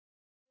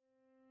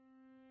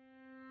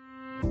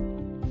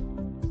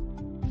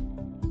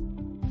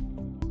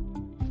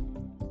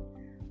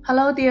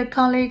Hello, dear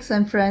colleagues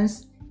and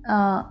friends.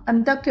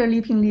 I'm Dr.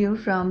 Liping Liu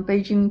from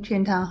Beijing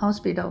Qiantang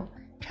Hospital,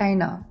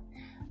 China.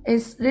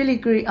 It's really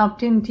great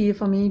opportunity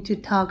for me to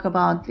talk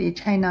about the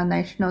China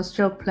National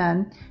Stroke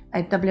Plan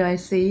at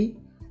WSC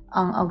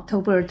on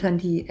October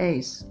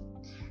 28th.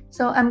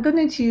 So I'm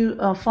going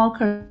to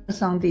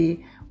focus on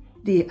the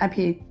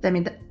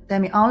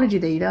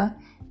epidemiology data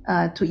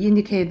to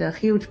indicate the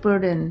huge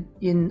burden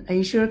in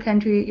Asia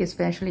country,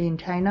 especially in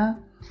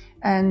China,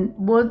 and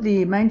what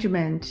the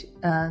management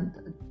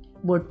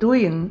were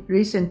doing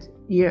recent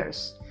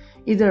years,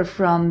 either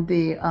from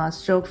the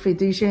stroke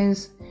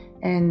physicians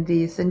and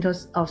the central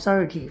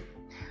authority.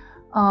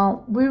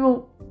 We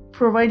will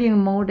providing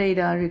more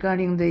data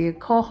regarding the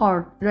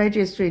cohort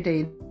registry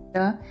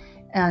data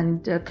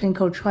and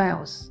clinical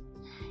trials,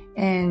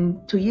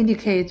 and to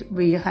indicate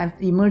we have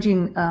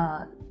emerging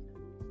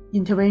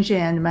intervention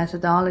and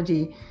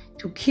methodology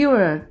to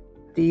cure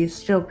the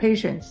stroke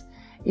patients,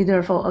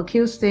 either for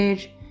acute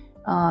stage,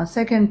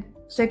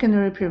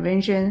 secondary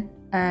prevention,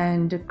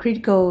 and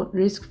critical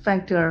risk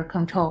factor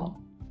control.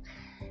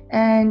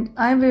 And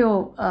I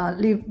will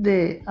leave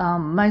the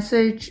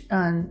message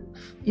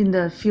in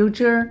the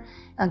future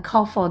and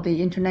call for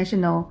the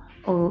international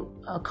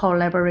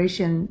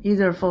collaboration,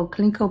 either for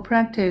clinical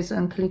practice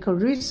and clinical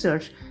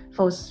research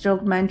for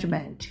stroke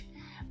management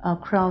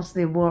across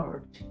the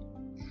world.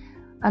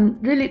 I'm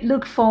really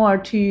look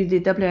forward to the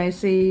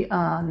WSC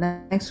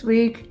next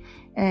week,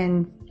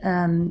 and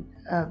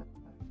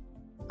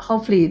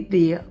hopefully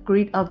the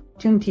great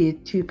opportunity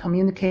to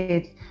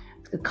communicate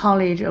the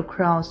college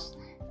across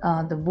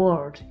the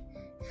world.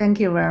 Thank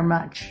you very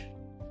much.